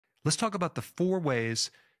Let's talk about the 4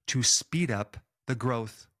 ways to speed up the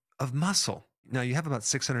growth of muscle. Now, you have about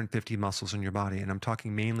 650 muscles in your body, and I'm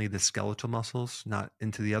talking mainly the skeletal muscles, not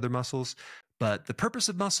into the other muscles. But the purpose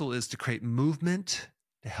of muscle is to create movement,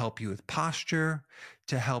 to help you with posture,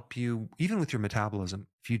 to help you even with your metabolism.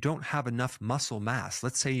 If you don't have enough muscle mass,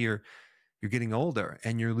 let's say you're getting older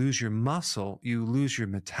and you lose your muscle, you lose your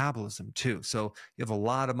metabolism too. So you have a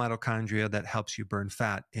lot of mitochondria that helps you burn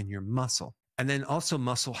fat in your muscle. And then also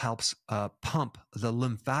muscle helps pump the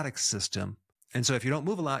lymphatic system. And so if you don't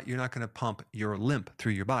move a lot, you're not going to pump your lymph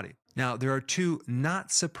through your body. Now, there are 2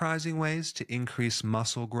 not surprising ways to increase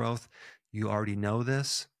muscle growth. You already know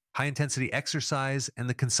this: high intensity exercise and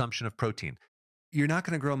the consumption of protein. You're not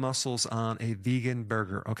going to grow muscles on a vegan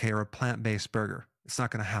burger, okay, or a plant-based burger. It's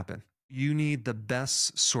not going to happen. You need the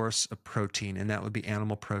best source of protein, and that would be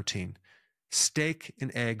animal protein. Steak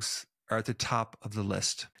and eggs are at the top of the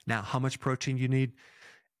list. Now, how much protein you need?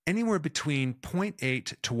 Anywhere between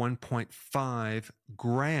 0.8 to 1.5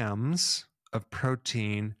 grams of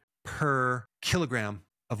protein per kilogram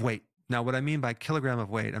of weight. Now, what I mean by kilogram of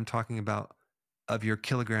weight, I'm talking about of your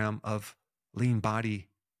kilogram of lean body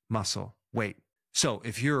muscle weight. So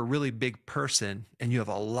if you're a really big person and you have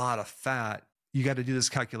a lot of fat, you got to do this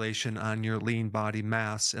calculation on your lean body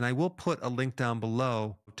mass. And I will put a link down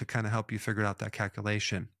below to kind of help you figure out that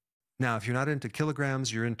calculation. Now, if you're not into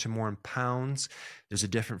kilograms, you're into more in pounds, there's a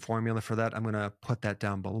different formula for that. I'm going to put that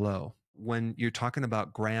down below. When you're talking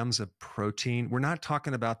about grams of protein, we're not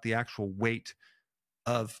talking about the actual weight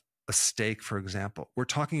of a steak, for example. We're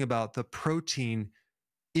talking about the protein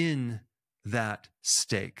in that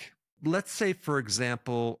steak. Let's say, for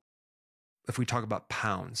example, if we talk about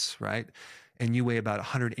pounds, right? And you weigh about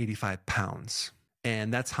 185 pounds,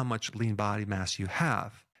 and that's how much lean body mass you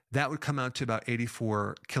have. That would come out to about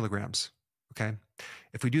 84 kilograms, okay?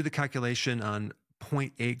 If we do the calculation on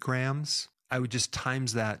 0.8 grams, I would just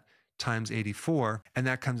times that times 84, and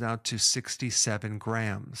that comes out to 67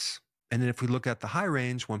 grams. And then if we look at the high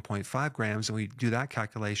range, 1.5 grams, and we do that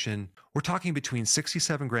calculation, we're talking between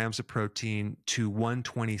 67 grams of protein to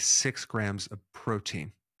 126 grams of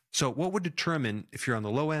protein. So what would determine if you're on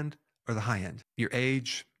the low end or the high end? Your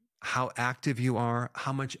age, how active you are,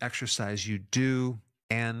 how much exercise you do,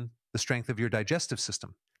 and the strength of your digestive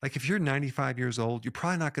system. Like if you're 95 years old, you're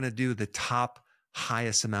probably not going to do the top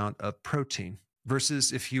highest amount of protein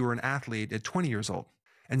versus if you were an athlete at 20 years old.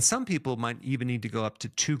 And some people might even need to go up to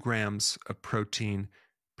 2 grams of protein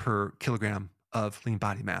per kilogram of lean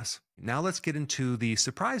body mass. Now let's get into the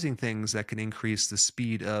surprising things that can increase the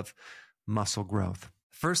speed of muscle growth.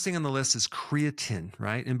 First thing on the list is creatine,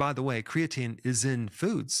 right? And by the way, creatine is in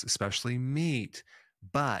foods, especially meat.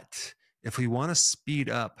 But if we want to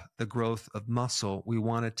speed up the growth of muscle, we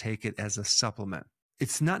want to take it as a supplement.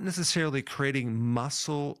 It's not necessarily creating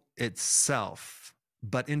muscle itself,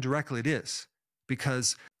 but indirectly it is,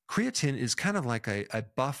 because creatine is kind of like a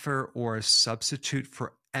buffer or a substitute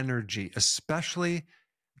for energy, especially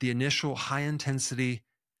the initial high intensity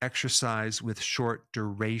exercise with short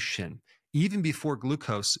duration. Even before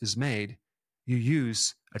glucose is made, you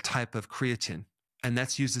use a type of creatine, and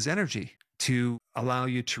that's used as energy to allow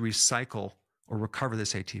you to recycle or recover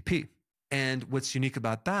this ATP. And what's unique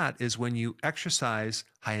about that is when you exercise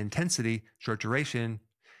high intensity, short duration,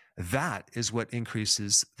 that is what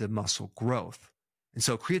increases the muscle growth. And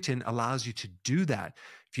so creatine allows you to do that.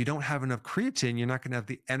 If you don't have enough creatine, you're not going to have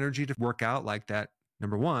the energy to work out like that,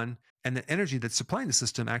 number one. And the energy that's supplying the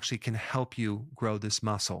system actually can help you grow this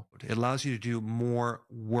muscle. It allows you to do more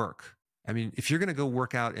work. I mean, if you're going to go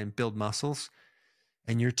work out and build muscles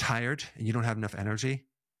and you're tired and you don't have enough energy,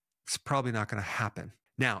 it's probably not going to happen.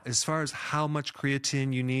 Now, as far as how much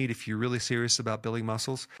creatine you need, if you're really serious about building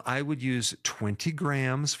muscles, I would use 20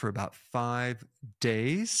 grams for about 5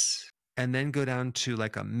 days and then go down to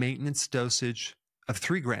like a maintenance dosage of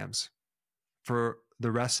 3 grams for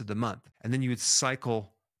the rest of the month. And then you would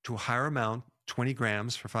cycle to a higher amount, 20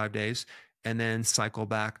 grams for 5 days, and then cycle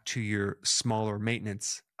back to your smaller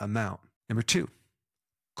maintenance amount. Number 2,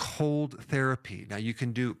 cold therapy. Now you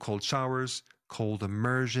can do cold showers, cold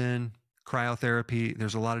immersion, cryotherapy.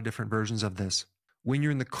 There's a lot of different versions of this. When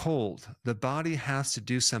you're in the cold, the body has to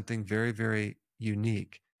do something very, very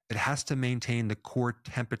unique. It has to maintain the core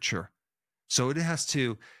temperature. So it has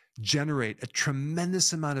to generate a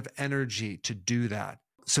tremendous amount of energy to do that.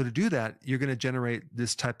 So to do that, you're going to generate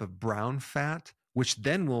this type of brown fat, which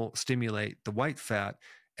then will stimulate the white fat,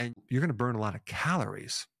 and you're going to burn a lot of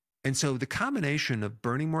calories. And so the combination of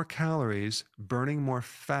burning more calories, burning more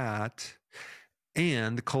fat,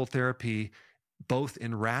 and the cold therapy, both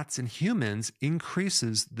in rats and humans,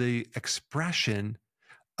 increases the expression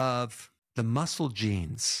of the the muscle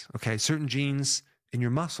genes, okay, certain genes in your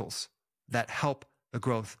muscles that help the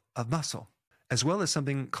growth of muscle, as well as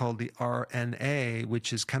something called the RNA,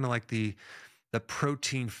 which is kind of like the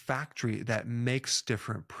protein factory that makes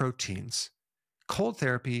different proteins. Cold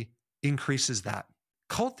therapy increases that.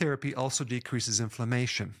 Cold therapy also decreases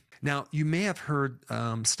inflammation. Now, you may have heard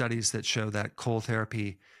studies that show that cold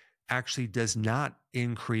therapy actually does not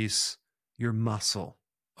increase your muscle,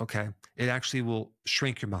 okay? It actually will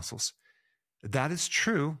shrink your muscles. That is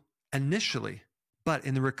true initially, but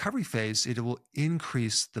in the recovery phase, it will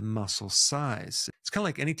increase the muscle size. It's kind of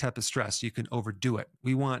like any type of stress. You can overdo it.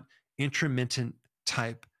 We want intermittent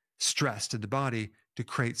type stress to the body to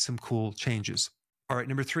create some cool changes. All right,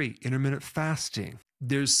 number 3, intermittent fasting.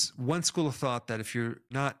 There's one school of thought that if you're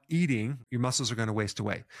not eating, your muscles are going to waste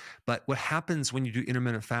away. But what happens when you do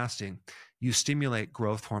intermittent fasting, you stimulate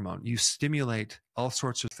growth hormone. You stimulate all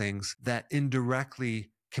sorts of things that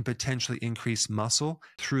indirectly can potentially increase muscle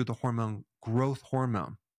through the hormone, growth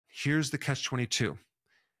hormone. Here's the catch-22.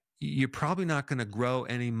 You're probably not going to grow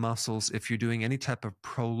any muscles if you're doing any type of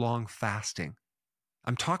prolonged fasting.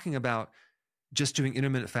 I'm talking about just doing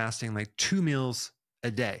intermittent fasting, like 2 meals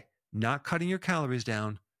a day, not cutting your calories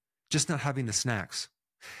down, just not having the snacks.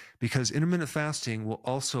 Because intermittent fasting will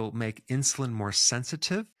also make insulin more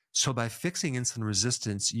sensitive. So by fixing insulin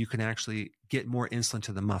resistance, you can actually get more insulin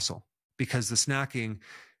to the muscle because the snacking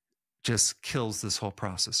just kills this whole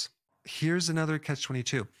process. Here's another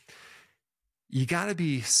catch-22. You got to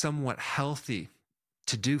be somewhat healthy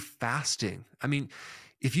to do fasting. I mean,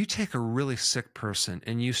 if you take a really sick person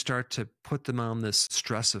and you start to put them on this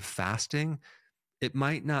stress of fasting, it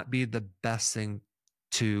might not be the best thing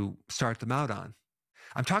to start them out on.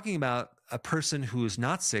 I'm talking about a person who is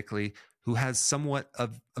not sickly, who has somewhat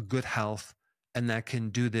of a good health, and that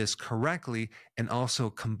can do this correctly and also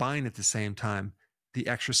combine at the same time the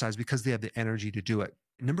exercise because they have the energy to do it.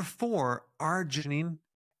 Number 4, arginine,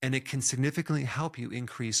 and it can significantly help you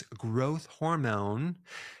increase growth hormone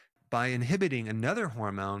by inhibiting another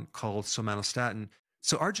hormone called somatostatin.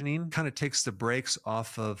 So arginine kind of takes the brakes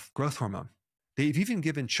off of growth hormone. They've even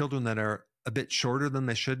given children that are a bit shorter than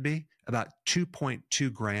they should be about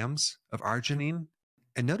 2.2 grams of arginine,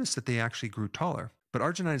 and notice that they actually grew taller. But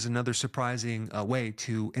arginine is another surprising way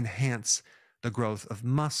to enhance the growth of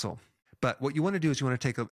muscle. But what you want to do is you want to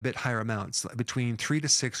take a bit higher amounts, between 3 to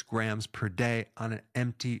 6 grams per day on an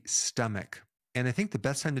empty stomach. And I think the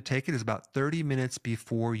best time to take it is about 30 minutes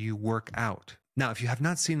before you work out. Now, if you have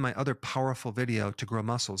not seen my other powerful video to grow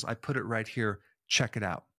muscles, I put it right here. Check it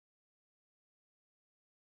out.